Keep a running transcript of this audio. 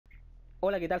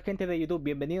Hola, ¿qué tal, gente de YouTube?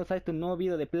 Bienvenidos a este nuevo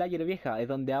video de PlayerVieja, es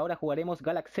donde ahora jugaremos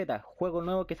Galak-z, juego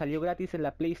nuevo que salió gratis en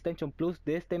la PlayStation Plus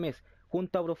de este mes,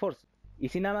 junto a Broforce. Y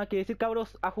sin nada más que decir,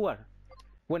 cabros, a jugar.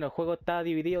 Bueno, el juego está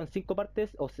dividido en 5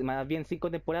 partes, o más bien 5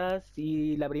 temporadas,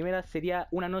 y la primera sería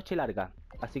una noche larga.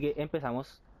 Así que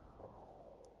empezamos.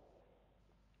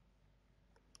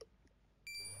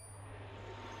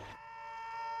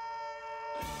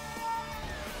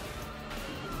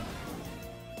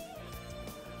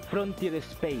 Frontier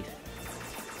Space.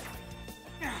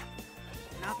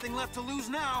 Nothing left to lose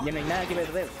now. Ya no hay nada que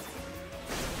perder.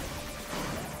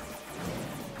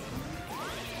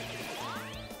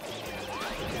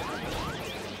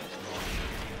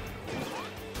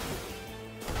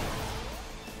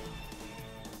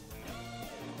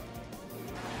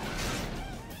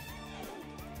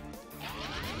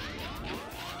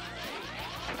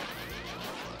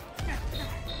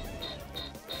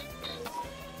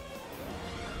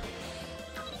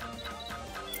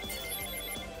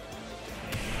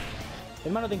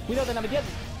 Hermano, ten cuidado, te la metías.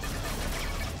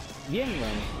 Bien, weón.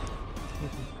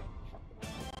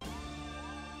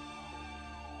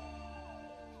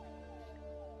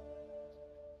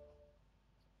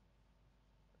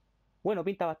 Bueno,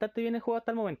 pinta bastante bien el juego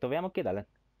hasta el momento. Veamos qué tal.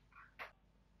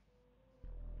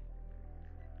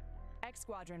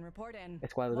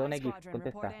 Escuadrón X,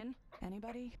 contesta.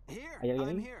 ¿Hay alguien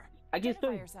ahí? Aquí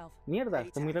estoy. Mierda,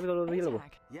 son muy rápidos los diálogos.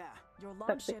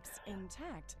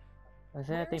 La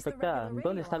escena está infectada.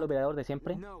 ¿Dónde está el operador de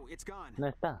siempre? No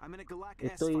está.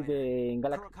 Estoy en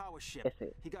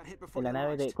Galak-z, en la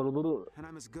nave de Koruduru.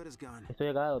 Estoy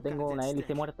acabado, tengo una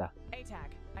hélice muerta.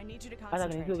 Ahora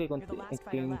necesito que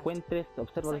encuentres,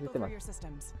 observa los sistemas.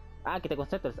 Ah, que te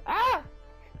concentres. ¡Ah!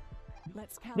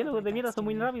 Diálogos de mierda son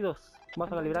muy rápidos.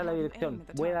 Vamos a calibrar la dirección.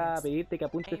 Voy a pedirte que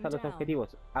apuntes a los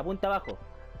objetivos. Apunta abajo.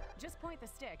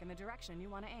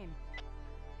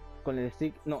 Con el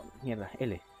stick... No, mierda,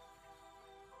 L.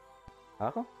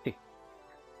 ¿Abajo? Sí.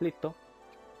 Listo.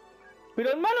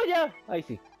 ¡Pero hermano ya! Ahí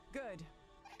sí.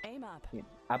 Bien.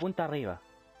 Apunta arriba.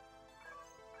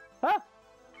 ¡Ah!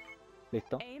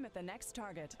 Listo.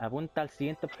 Apunta al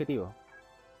siguiente objetivo.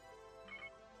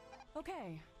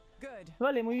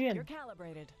 Vale, muy bien.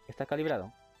 Está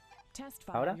calibrado.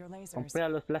 Ahora, comprueba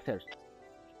los láseres.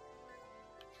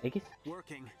 X.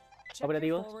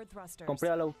 Operativos.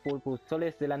 Comprueba los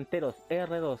propulsores delanteros.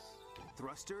 R2.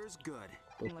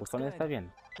 Los pulsones está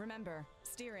bien.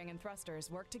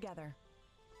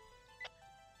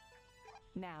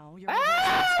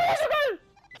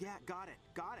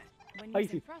 Ahí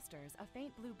sí.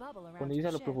 Cuando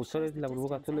usa los propulsores, la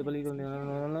burbuja azul de peligro.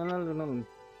 No.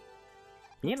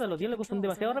 Mierda, los diálogos son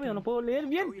demasiado rápidos, no puedo leer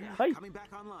bien. ¡Ay!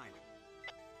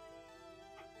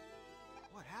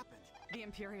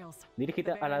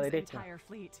 Dirígete a la derecha.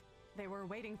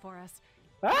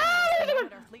 ¡Ah!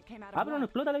 ¡Ah, pero no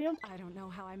explota el avión!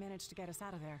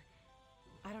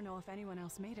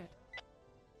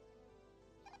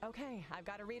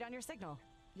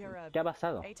 ¿Qué ha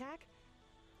pasado?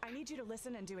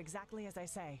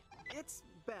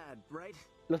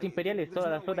 Los imperiales, toda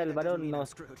la flota del varón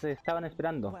nos estaban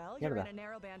esperando. Mierda.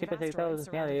 Siempre especializado en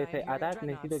enseñar de ese ataque,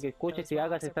 necesito que escuches y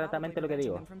hagas exactamente lo que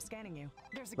digo.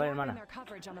 Vale, hermana.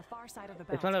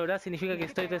 Esto la verdad significa que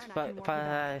estoy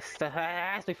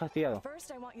fastidiado.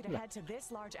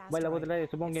 Voy a la voz del radio,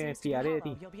 supongo que me fiaré de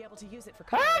ti.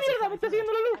 ¡Ah, mierda! ¡Me está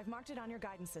siguiendo la luz!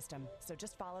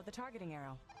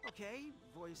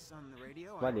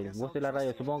 Vale, voz de la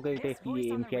radio, supongo que te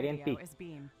fiaré en ti.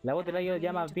 La voz del radio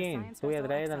llama bien. Te voy a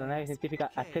traer a la nave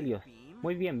científica Helios.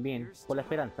 Muy bien, bien, por la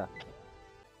esperanza.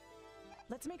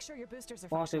 Vamos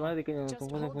a asegurar de que no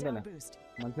funciona.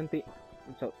 Mantente...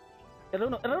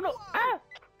 R1, ¡ah!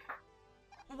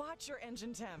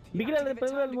 Vigila la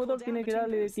temperatura del motor, tiene que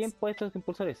darle tiempo a estos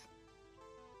impulsores.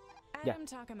 Ya.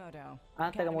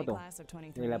 Ah, Takamoto.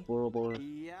 De la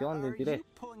proporción del 23.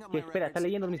 ¿Qué espera? ¿Está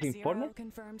leyendo mis informes?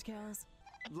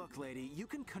 Look, lady, you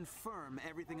can confirm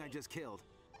everything I just killed.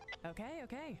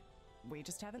 Okay. We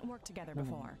just haven't worked together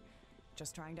before.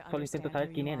 Just trying to Solo intento understand saber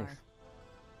who quién you eres. are.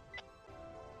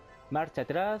 Marcha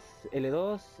atrás,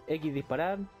 L2, X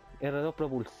disparar, R2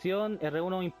 propulsión,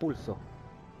 R1 impulso.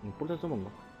 Impulso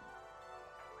supongo.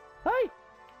 ¡Ay!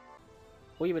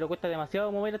 Oye, pero cuesta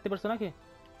demasiado mover a este personaje.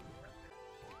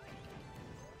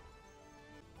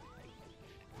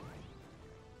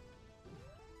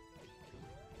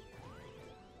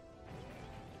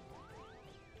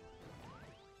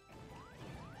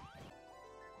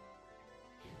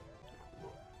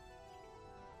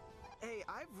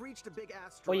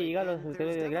 Oye, llegaron a los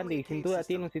asteroides grandes y sin duda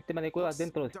tiene un sistema de cuevas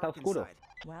dentro, está oscuro.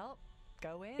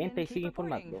 Entra y sigue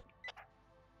informando.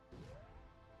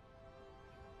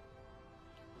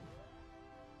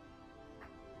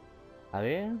 A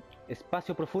ver,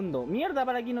 espacio profundo. Mierda,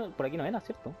 por aquí no era,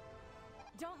 ¿cierto?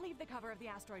 Don't leave the cover of the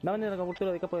asteroid. No, en la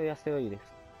cobertura de campo de asteroides.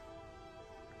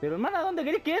 Pero hermana, ¿dónde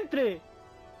querés que entre?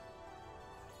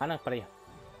 Ah, no, es para allá.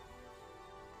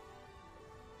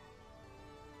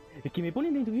 Es que me pone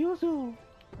nervioso.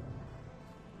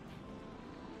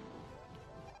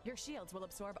 Your shields will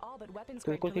absorb all but weapons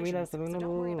Que grade después te miras, collisions, so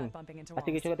don't worry about bumping into así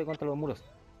que walls. chócate contra los muros.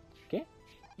 ¿Qué?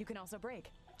 You can also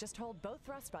brake. Just hold both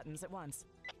thrust buttons at once.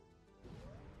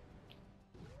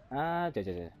 Ah, ya.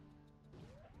 Ahí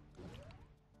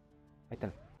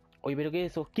están. Oye, pero ¿qué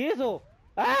es eso? ¿Qué es eso?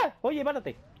 ¡Ah! Oye,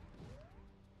 párate.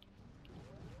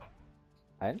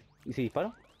 A ver, ¿y si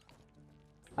disparo?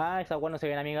 Ah, esa agua no se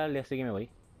ven amigables, así que me voy.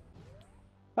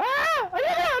 ¡Ah!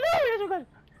 ¡Ayuda! ¡No! ¡Voy a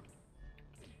chocar!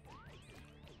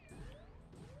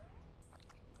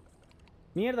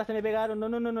 Mierda, se me pegaron.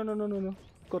 No.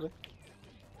 Corre.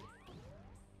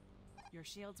 Your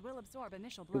shields will absorb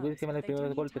initial Tú puedes blows, encima but del they do primer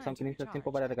need golpe, time to aunque necesitas recharge.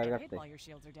 tiempo para Get hit recargarte. while your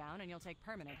shields are down, and you'll take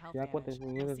permanent health ¿Te das cuenta?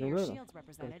 damage. You'll see your shields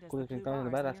represented as the Escudos blue enfrentados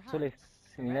en bars on barras your azules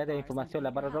HUD. similares de información.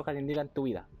 Las barras rojas indican tu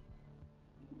vida.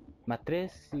 Más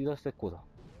 3 y 2 escudos.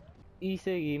 Y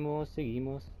seguimos.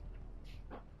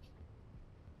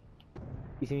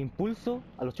 ¿Y si me impulso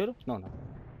a los choros? No.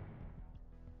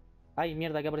 Ay,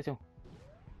 mierda, ¿qué apareció?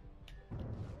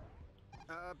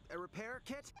 A repair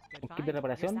kit? Good Un kit de find. Your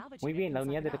reparación. salvage Muy unit bien, la can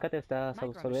unidad suck de it up. rescate está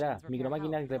absorberá. Micro-machines repair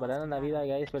Micromáquinas health repararán la lost vida in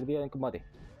que hayas perdido en combate.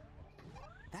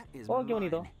 That is Oh, qué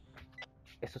bonito. mine.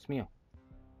 Eso es mío.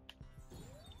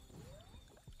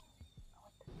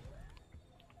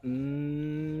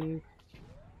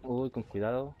 Uy, con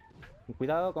cuidado.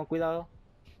 Con cuidado.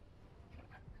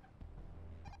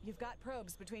 You've got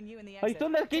probes between you and the ¡Ay, exit.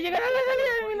 son las que Take llegan a la them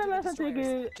salida! before you ¡Mira do las the antes de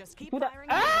destroyers. que... Just keep ¡Puta! firing.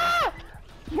 ¡Ah!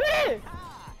 ¡Muere!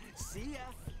 Ah, see ya.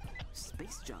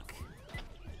 Space junk.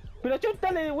 ¡Pero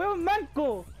chúntale, huevón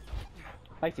manco!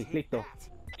 Ahí sí, listo.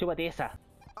 Chúpate esa.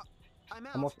 I'm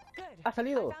out. Vamos. Good. ¡Ha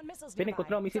salido! I found missiles Ven nearby.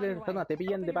 encontrado It's on misiles en your esta zona, way. te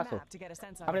pillan Open de your paso. map to get a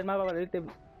sense of Abre it. el mapa para irte...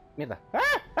 Mierda.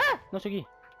 ¡Ah! No choqué.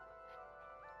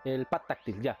 El pad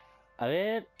táctil, ya. A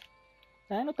ver...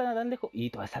 Ah, no está tan lejos. Y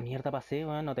toda esa mierda pasé,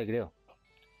 bueno, no te creo.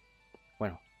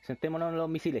 Bueno, sentémonos en los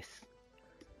misiles.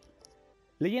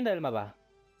 Leyenda del mapa.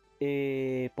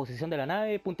 Posición de la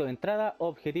nave, punto de entrada,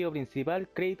 objetivo principal,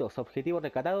 créditos, objetivos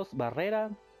rescatados, barrera,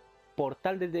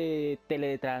 portal de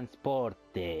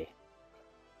teletransporte.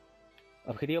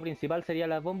 Objetivo principal sería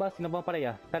las bombas y nos vamos para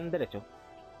allá. Están derecho.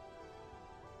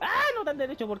 ¡Ah! No tan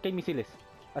derecho porque hay misiles.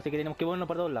 Así que tenemos que movernos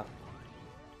por todos lados.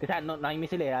 O sea, no hay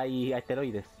misiles, hay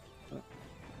asteroides.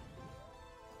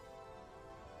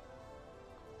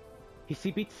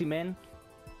 Easy Pitsy, man.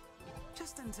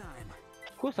 Just in time.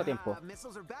 Justo a tiempo.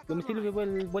 Missiles are back Los misiles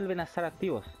online. vuelven a estar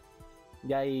activos.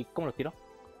 Ya, ¿y cómo los tiro?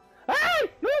 ¡Ay!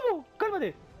 ¡No!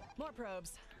 ¡Cálmate! More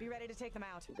probes. Be ready to take them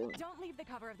out. Don't leave the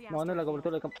cover of the No, no es la asteroid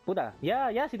cobertura field. de campo. Puta,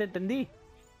 ya, si te entendí.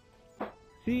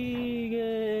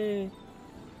 Sigue.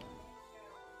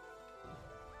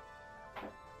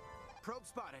 Probe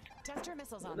spotted. Test your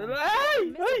missiles on them.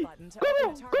 ¡Ay! Missile ¡Ay! button to ¿Cómo?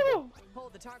 open the target. ¿Cómo?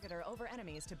 Hold the targeter over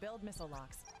enemies to build missile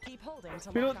locks. Keep holding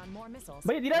to Pero, lock on more missiles.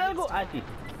 ¿vaya a tirar algo? Release Ah, to sí. lock.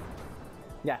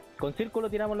 Ya, con círculo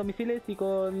tiramos los misiles y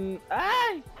con...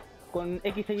 ¡Ay! Con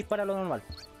X se dispara lo normal.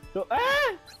 Pero...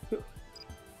 ¡Ay!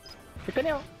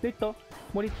 Escaneo, listo.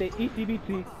 Moriste, easy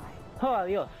peasy. Oh,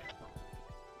 adiós.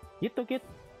 ¿Y esto qué?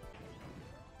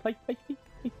 ¡Ay!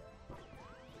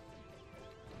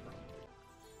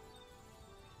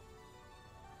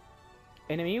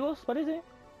 ¿Enemigos, parece?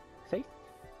 ¿6?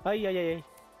 ¡Ay!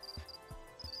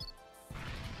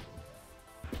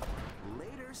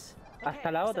 Laters.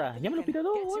 Hasta la otra. Ya me lo piro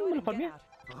todo, weón, me lo farmeé.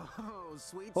 Oh,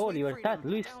 sweet, Oh, sweet libertad,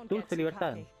 freedom. Luis, Don't dulce get too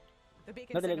libertad. cocky. The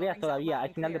beacon No te le signal creas rings out todavía, loud al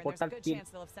and final del clear, and there's a portal good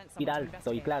chance they'll have sent someone tira to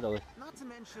alto y investigate. claro. Not to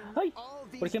mention ¡Ay! all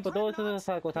these Por ejemplo, todos dreadnoughts.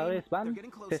 esos acosadores van, They're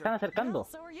getting se closer. están acercando.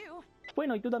 Well, so are you.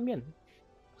 Bueno, y tú también.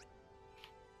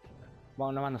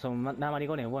 Vamos nomás, no somos nada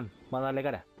maricones, bueno, vamos a darle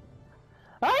cara.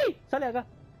 ¡Ay! ¡Sale acá!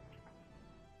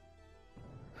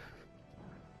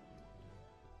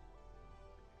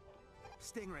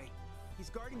 Stingray. He's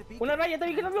guarding the beacon. ¡Una raya está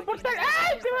vigilando el portal!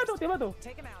 ¡Ay! ¡Te mato!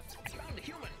 Take him out.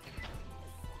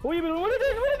 Oye, pero muérete,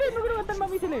 no quiero gastar más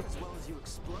misiles. As well as you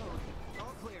explode.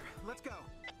 All clear. Let's go.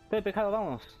 Estoy despejado,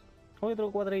 vamos.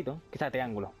 Otro cuadradito, que sea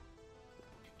triángulo.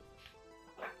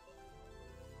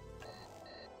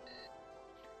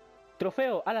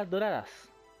 Trofeo, alas doradas.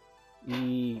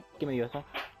 ¿Y qué me dio eso?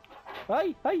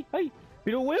 ¡Ay!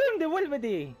 ¡Pero weón,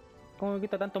 devuélvete! ¿Cómo me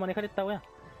cuesta tanto manejar esta weá?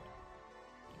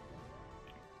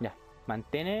 Ya,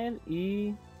 mantener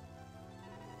y...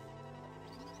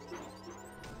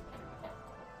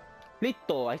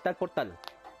 ¡Listo! Ahí está el portal.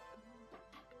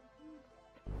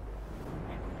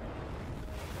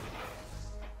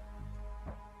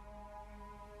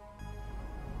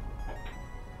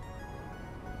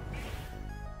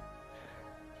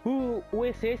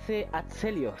 USS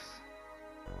Atzelios.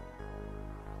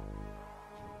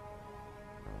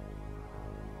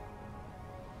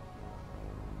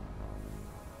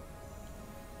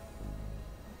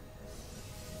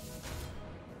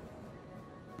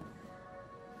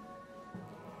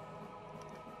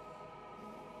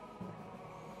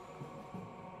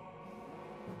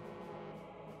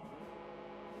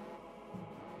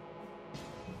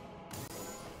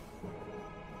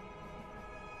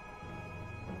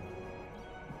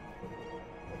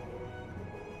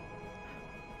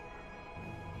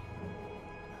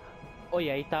 Oye,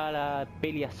 ahí está la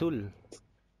peli azul.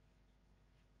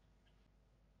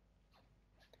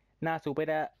 Nada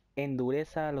supera en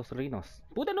dureza los rinos.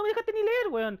 Puta, no me dejaste ni leer,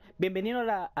 weón. Bienvenido a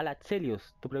la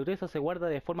Atzelios. Tu progreso se guarda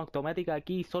de forma automática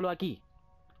aquí y solo aquí.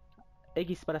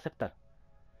 X para aceptar.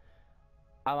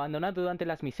 Abandonar durante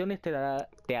las misiones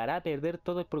te hará perder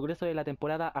todo el progreso de la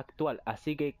temporada actual.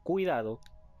 Así que cuidado.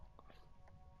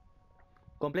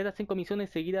 Completa 5 misiones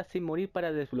seguidas sin morir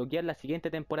para desbloquear la siguiente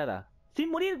temporada. Sin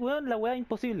morir, weón, la weá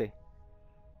imposible.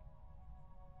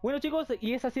 Bueno chicos,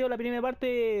 y esa ha sido la primera parte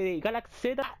de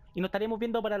Galak-z y nos estaremos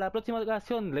viendo para la próxima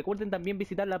ocasión. Recuerden también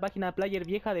visitar la página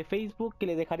PlayerVieja de Facebook, que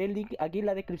les dejaré el link aquí en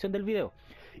la descripción del video.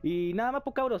 Y nada más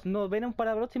pues cabros, nos vemos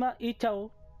para la próxima y chao.